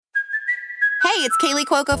Hey, it's Kaylee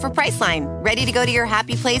Cuoco for Priceline. Ready to go to your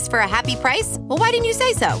happy place for a happy price? Well, why didn't you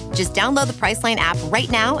say so? Just download the Priceline app right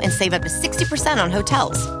now and save up to 60% on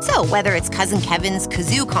hotels. So whether it's Cousin Kevin's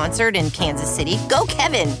Kazoo Concert in Kansas City, go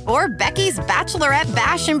Kevin, or Becky's Bachelorette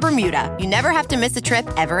Bash in Bermuda, you never have to miss a trip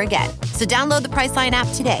ever again. So download the Priceline app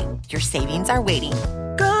today. Your savings are waiting.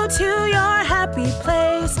 Go to your happy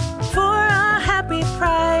place for a happy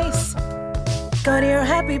price. Go to your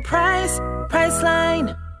happy price,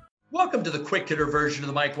 Priceline. Welcome to the quick hitter version of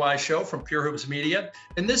the Mike Wise Show from Pure Hoops Media.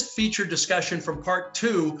 In this featured discussion from part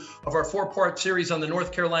 2 of our 4-part series on the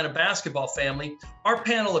North Carolina basketball family, our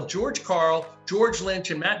panel of George Karl, George Lynch,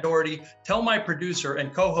 and Matt Doherty tell my producer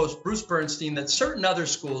and co-host Bruce Bernstein that certain other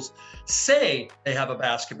schools say they have a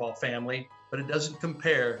basketball family, but it doesn't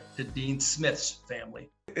compare to Dean Smith's family.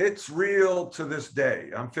 It's real to this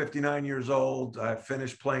day. I'm 59 years old. I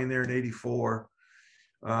finished playing there in '84.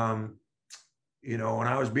 When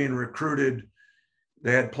I was being recruited,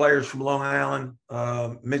 they had players from Long Island,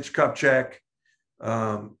 Mitch Kupchak,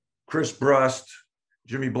 Chris Brust,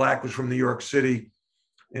 Jimmy Black was from New York City.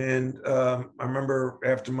 And I remember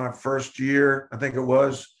after my first year, I think it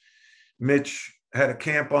was, Mitch had a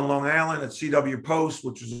camp on Long Island at CW Post,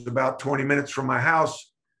 which was about 20 minutes from my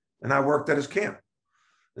house. And I worked at his camp.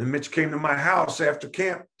 And Mitch came to my house after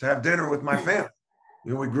camp to have dinner with my family.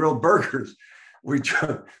 We grilled burgers. We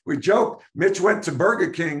joke. Mitch went to Burger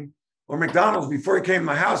King or McDonald's before he came to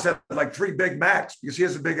my house, had like 3 Big Macs because he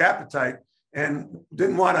has a big appetite and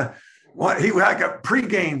didn't he had a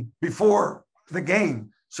pregame before the game,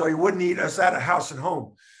 so he wouldn't eat us at a house and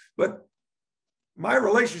home. But my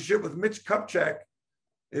relationship with Mitch Kupchak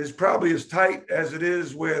is probably as tight as it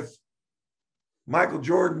is with Michael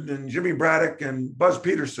Jordan and Jimmy Braddock and Buzz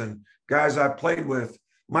Peterson, guys I played with.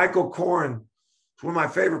 Michael Corrin, one of my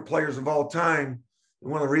favorite players of all time,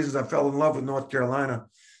 and one of the reasons I fell in love with North Carolina.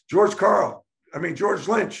 George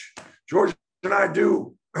Lynch. George and I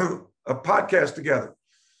do a podcast together.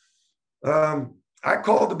 I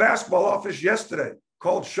called the basketball office yesterday,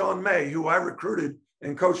 called Sean May, who I recruited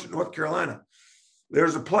and coached at North Carolina.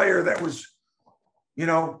 There's a player that was,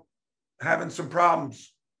 having some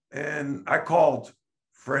problems, and I called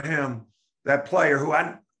for him, that player who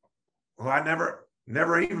I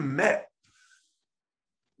never even met.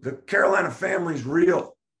 The Carolina family's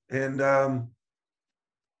real. And I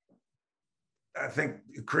think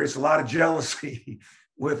it creates a lot of jealousy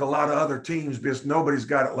with a lot of other teams because nobody's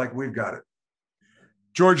got it like we've got it.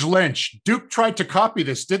 George Lynch, Duke tried to copy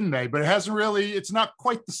this, didn't they? But it's not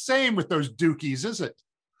quite the same with those Dukies, is it?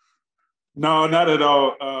 No, not at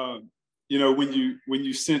all. When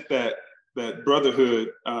you sent that brotherhood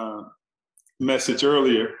message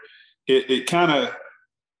earlier, it kind of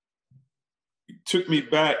took me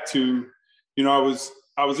back to, I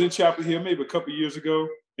was in Chapel Hill maybe a couple of years ago,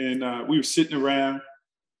 and we were sitting around,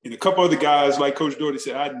 and a couple other guys, like Coach Doherty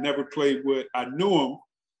said, I'd never played with. I knew him,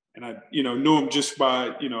 and I knew him just by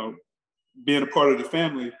being a part of the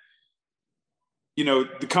family.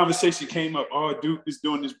 The conversation came up. Oh, Duke is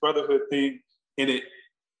doing this brotherhood thing, and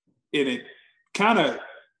it kind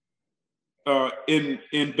of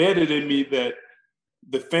embedded in me that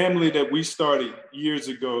the family that we started years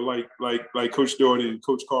ago, like Coach Doherty and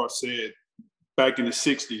Coach Karl said back in the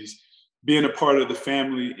 60s, being a part of the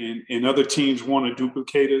family and other teams want to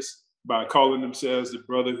duplicate us by calling themselves the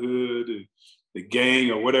brotherhood and the gang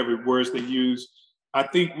or whatever words they use. I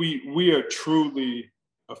think we are truly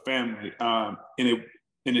a family. And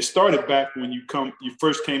it started back when you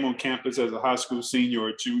first came on campus as a high school senior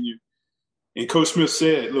or junior. And Coach Smith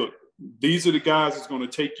said, look, these are the guys that's going to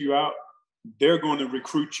take you out. They're going to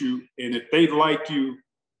recruit you. And if they like you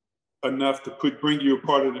enough to bring you a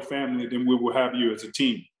part of the family, then we will have you as a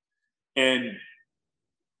team. And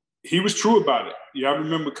he was true about it. I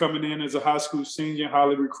remember coming in as a high school senior,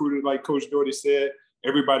 highly recruited, like Coach Doherty said,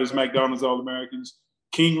 everybody's McDonald's All-Americans.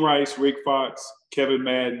 King Rice, Rick Fox, Kevin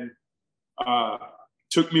Madden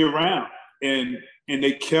took me around. And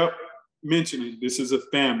they kept mentioning, this is a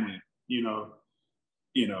family,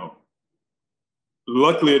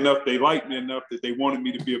 Luckily enough, they liked me enough that they wanted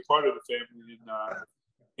me to be a part of the family.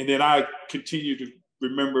 And then I continue to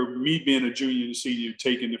remember me being a junior and senior,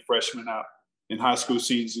 taking the freshmen out in high school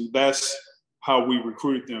season. That's how we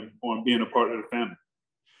recruited them on being a part of the family.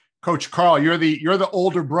 Coach Karl, you're the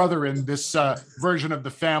older brother in this version of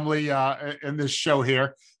the family in this show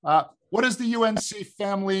here. What does the UNC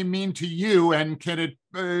family mean to you? And can it,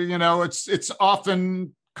 it's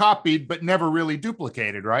often copied, but never really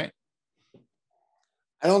duplicated, right?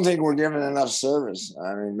 I don't think we're giving enough service.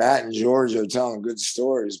 I mean, Matt and George are telling good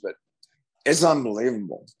stories, but it's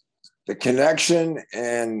unbelievable. The connection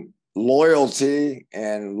and loyalty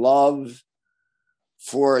and love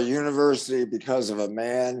for a university because of a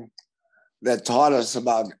man that taught us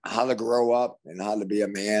about how to grow up and how to be a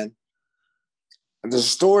man. And the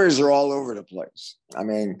stories are all over the place. I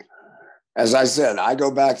mean, as I said, I go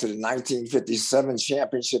back to the 1957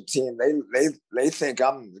 championship team. They think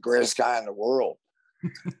I'm the greatest guy in the world.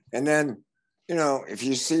 And then, you know, if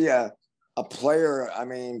you see a player, I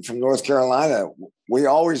mean, from North Carolina, we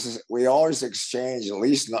always exchange at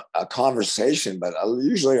least a conversation, but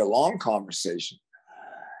usually a long conversation.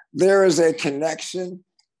 There is a connection,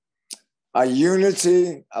 a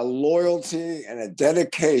unity, a loyalty, and a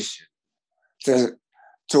dedication to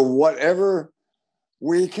whatever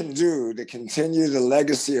we can do to continue the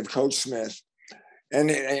legacy of Coach Smith.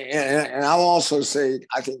 And I'll also say,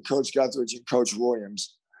 I think Coach Guthridge and Coach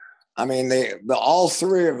Williams, I mean, all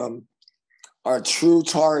three of them are true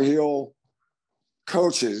Tar Heel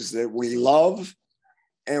coaches that we love,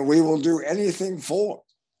 and we will do anything for.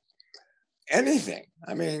 Anything.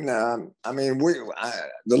 The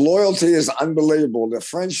loyalty is unbelievable. The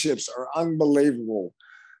friendships are unbelievable.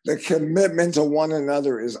 The commitment to one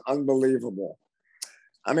another is unbelievable.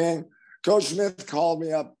 I mean, Coach Smith called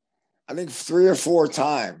me up, I think 3 or 4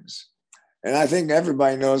 times. And I think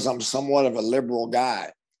everybody knows I'm somewhat of a liberal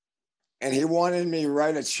guy. And he wanted me to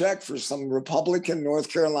write a check for some Republican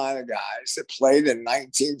North Carolina guys that played in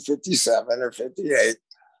 1957 or 58.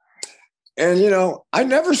 And, you know, I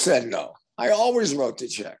never said no. I always wrote the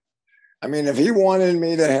check. I mean, if he wanted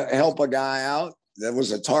me to help a guy out that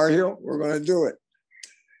was a Tar Heel, we're going to do it.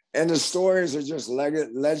 And the stories are just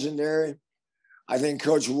legendary. I think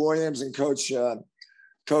Coach Williams and Coach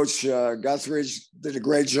Guthridge did a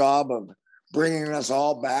great job of bringing us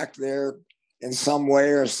all back there in some way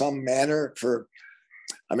or some manner. We're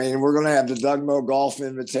going to have the Doug Moe Golf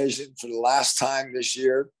Invitation for the last time this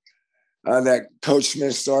year that Coach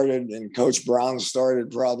Smith started and Coach Brown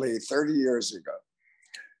started probably 30 years ago.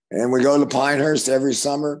 And we go to Pinehurst every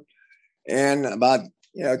summer, and about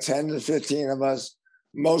 10 to 15 of us,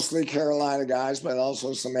 mostly Carolina guys, but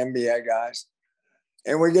also some NBA guys.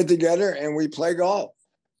 And we get together and we play golf.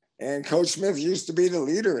 And Coach Smith used to be the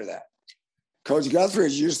leader of that. Coach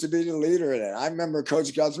Guthridge used to be the leader of that. I remember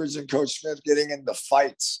Coach Guthridge and Coach Smith getting into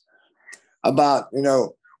fights about,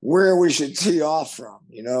 where we should tee off from,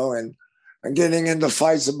 and getting into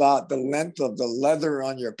fights about the length of the leather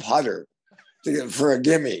on your putter for a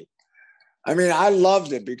gimme. I mean, I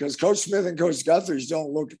loved it because Coach Smith and Coach Guthridge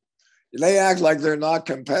they act like they're not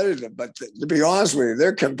competitive, but to be honest with you,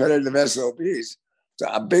 they're competitive SOBs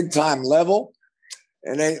to a big time level.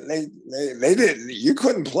 And they did. You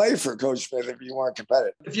couldn't play for Coach Smith if you weren't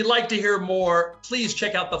competitive. If you'd like to hear more, please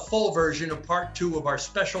check out the full version of part 2 of our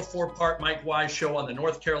special 4-part Mike Wise show on the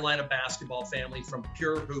North Carolina basketball family from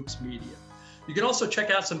Pure Hoops Media. You can also check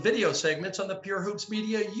out some video segments on the Pure Hoops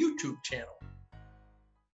Media YouTube channel.